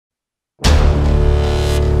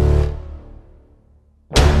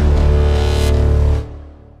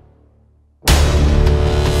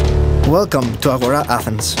Welcome to Agora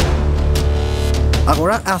Athens.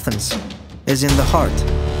 Agora Athens is in the heart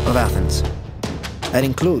of Athens. It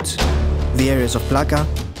includes the areas of Plaka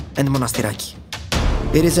and Monastiraki.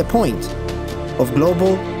 It is a point of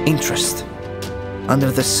global interest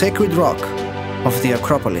under the sacred rock of the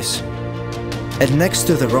Acropolis and next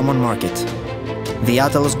to the Roman Market, the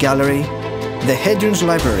Attalos Gallery, the Hadrian's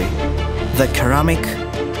Library, the Ceramic,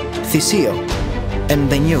 Thyseo,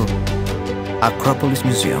 and the new Acropolis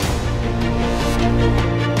Museum.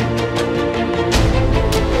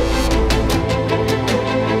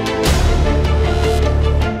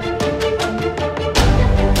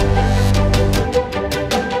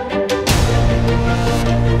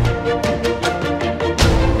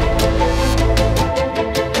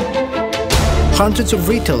 Hundreds of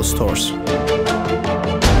retail stores,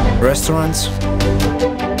 restaurants,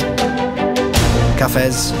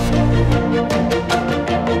 cafes,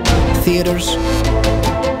 theaters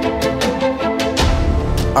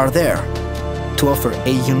are there to offer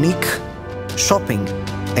a unique shopping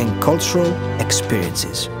and cultural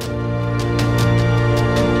experiences.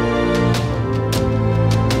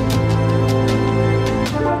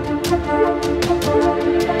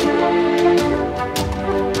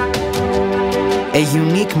 A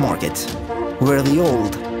unique market where the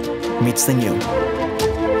old meets the new.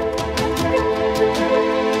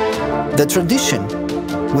 The tradition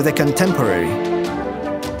with the contemporary.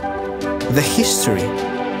 The history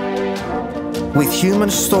with human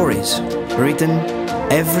stories written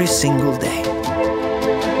every single day.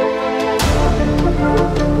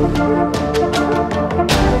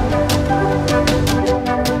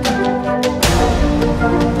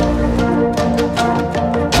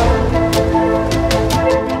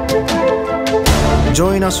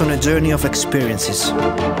 Join us on a journey of experiences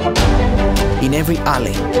in every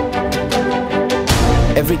alley,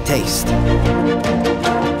 every taste,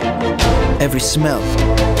 every smell,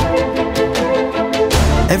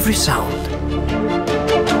 every sound.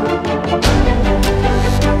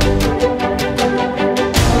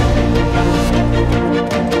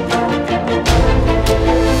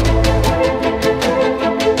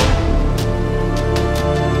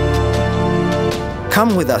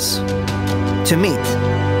 Come with us to meet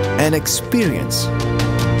and experience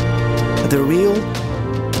the real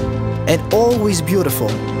and always beautiful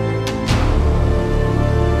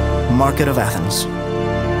Market of Athens.